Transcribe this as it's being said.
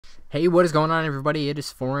Hey, what is going on, everybody? It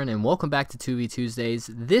is Foreign, and welcome back to 2vTuesdays.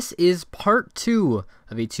 This is part 2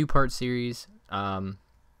 of a 2-part series. The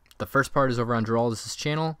first part is over on Geroldus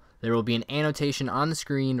Channel. There will be an annotation on the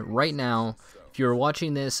screen right now. If you're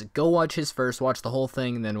watching this, go watch his first, watch the whole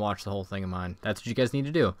thing, and then watch the whole thing of mine. That's what you guys need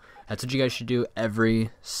to do. That's what you guys should do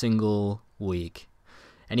every single week.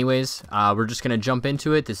 Anyways, we're just going to jump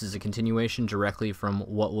into it. This is a continuation directly from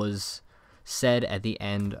what was said at the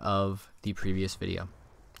end of the previous video.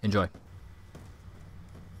 Enjoy.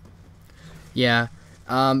 Yeah,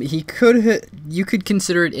 you could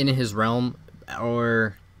consider it in his realm,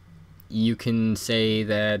 or you can say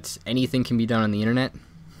that anything can be done on the internet.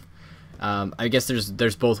 I guess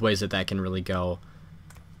there's both ways that can really go.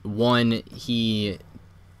 One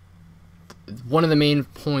of the main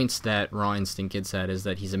points that Raw Instinct gets at is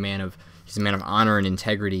that he's a man of honor and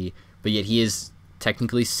integrity, but yet he is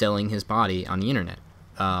technically selling his body on the internet,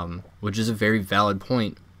 which is a very valid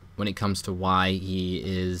point when it comes to why he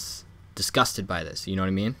is disgusted by this. You know what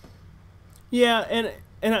I mean? Yeah, and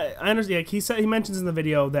I understand. Like he mentions in the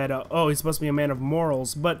video that he's supposed to be a man of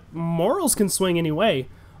morals, but morals can swing any way.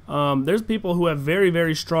 There's people who have very,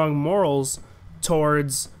 very strong morals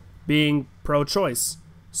towards being pro-choice.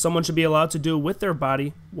 Someone should be allowed to do with their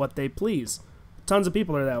body what they please. Tons of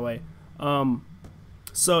people are that way.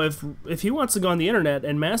 So if he wants to go on the internet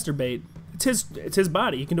and masturbate, it's his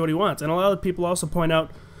body. He can do what he wants. And a lot of people also point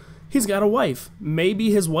out he's got a wife.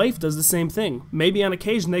 Maybe his wife does the same thing. Maybe on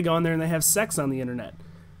occasion they go on there and they have sex on the internet.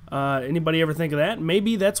 Anybody ever think of that?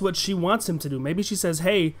 Maybe that's what she wants him to do. Maybe she says,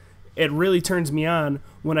 hey, it really turns me on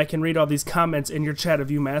when I can read all these comments in your chat of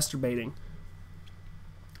you masturbating.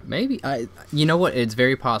 Maybe. You know what? It's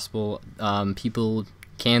very possible. People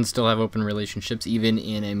can still have open relationships even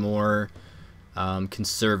in a more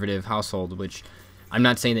conservative household, which I'm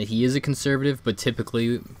not saying that he is a conservative, but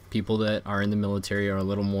typically people that are in the military are a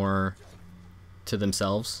little more to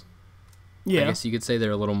themselves. Yeah. I guess you could say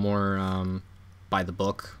they're a little more by the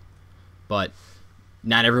book, but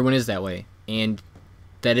not everyone is that way. And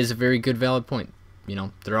that is a very good, valid point. You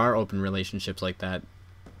know, there are open relationships like that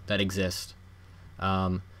exist.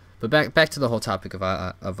 But back to the whole topic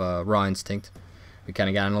of Raw Instinct. We kind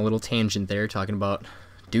of got on a little tangent there, talking about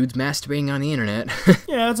dudes masturbating on the internet.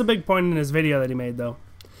 Yeah, that's a big point in his video that he made, though.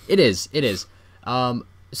 It is.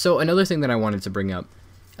 So another thing that I wanted to bring up,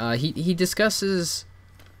 he discusses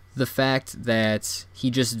the fact that he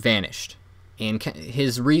just vanished, and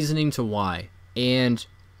his reasoning to why. And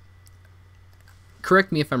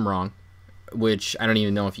correct me if I'm wrong, which I don't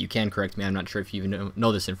even know if you can correct me. I'm not sure if you even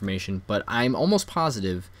know this information, but I'm almost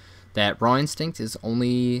positive that Raw Instinct is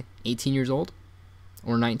only 18 years old,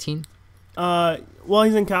 or 19. Well,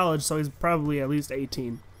 he's in college, so he's probably at least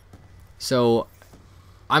 18. So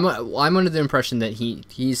I'm under the impression that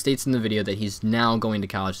he states in the video that he's now going to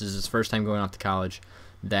college. This is his first time going off to college.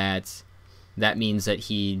 That means that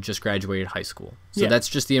he just graduated high school. So yeah, that's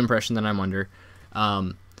just the impression that I'm under.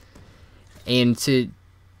 And to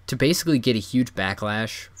basically get a huge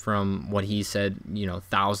backlash from what he said, you know,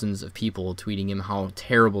 thousands of people tweeting him how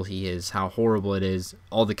terrible he is, how horrible it is,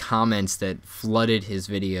 all the comments that flooded his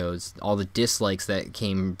videos, all the dislikes that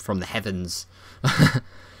came from the heavens.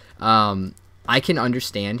 I can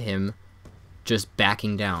understand him just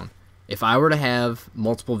backing down. If I were to have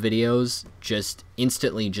multiple videos just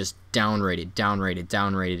instantly just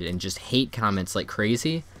downrated, and just hate comments like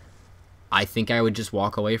crazy, I think I would just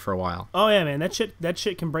walk away for a while. Oh yeah, man, that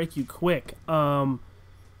shit can break you quick.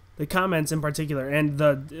 The comments in particular, and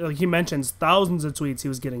like he mentions thousands of tweets he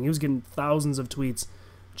was getting thousands of tweets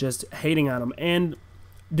just hating on him. And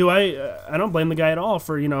I don't blame the guy at all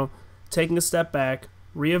for, you know, taking a step back,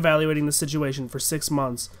 reevaluating the situation for 6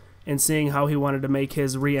 months, and seeing how he wanted to make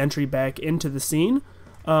his re-entry back into the scene.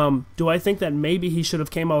 Do I think that maybe he should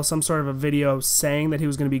have came out with some sort of a video saying that he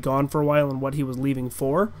was going to be gone for a while and what he was leaving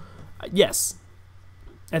for? Yes,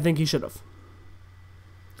 I think he should have.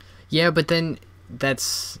 Yeah, but then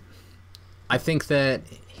I think that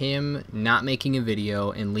him not making a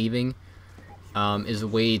video and leaving is a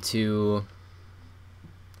way to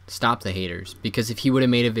stop the haters. Because if he would have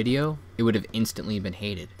made a video, it would have instantly been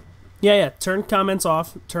hated. Yeah. Turn comments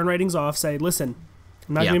off, turn ratings off. Say, listen,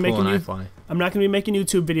 I'm not gonna be making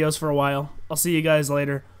YouTube videos for a while. I'll see you guys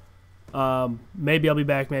later. Maybe I'll be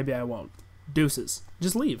back. Maybe I won't. Deuces.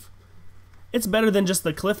 Just leave. It's better than just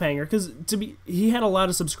the cliffhanger, because he had a lot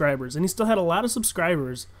of subscribers, and he still had a lot of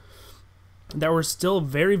subscribers that were still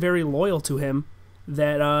very, very loyal to him,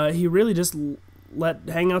 that he really just let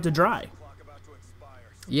hang out to dry.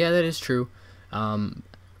 Yeah, that is true.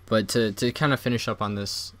 But to kind of finish up on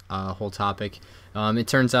this whole topic, it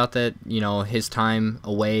turns out that, you know, his time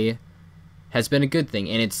away has been a good thing,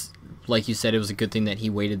 and it's like you said, it was a good thing that he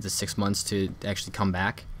waited the 6 months to actually come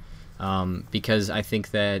back. Because I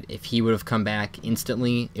think that if he would have come back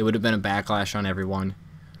instantly, it would have been a backlash on everyone.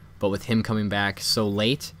 But with him coming back so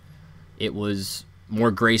late, it was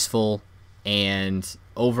more graceful, and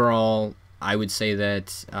overall, I would say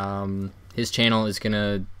that his channel is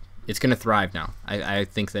gonna thrive now. I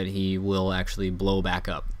think that he will actually blow back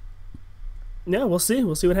up. Yeah, we'll see.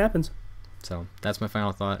 We'll see what happens. So that's my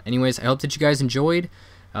final thought. Anyways, I hope that you guys enjoyed.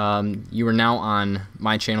 You are now on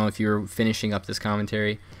my channel if you're finishing up this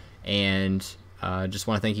commentary, and just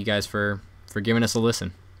want to thank you guys for giving us a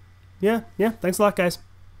listen. Yeah. Thanks a lot, guys.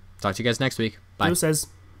 Talk to you guys next week. Bye. Who says?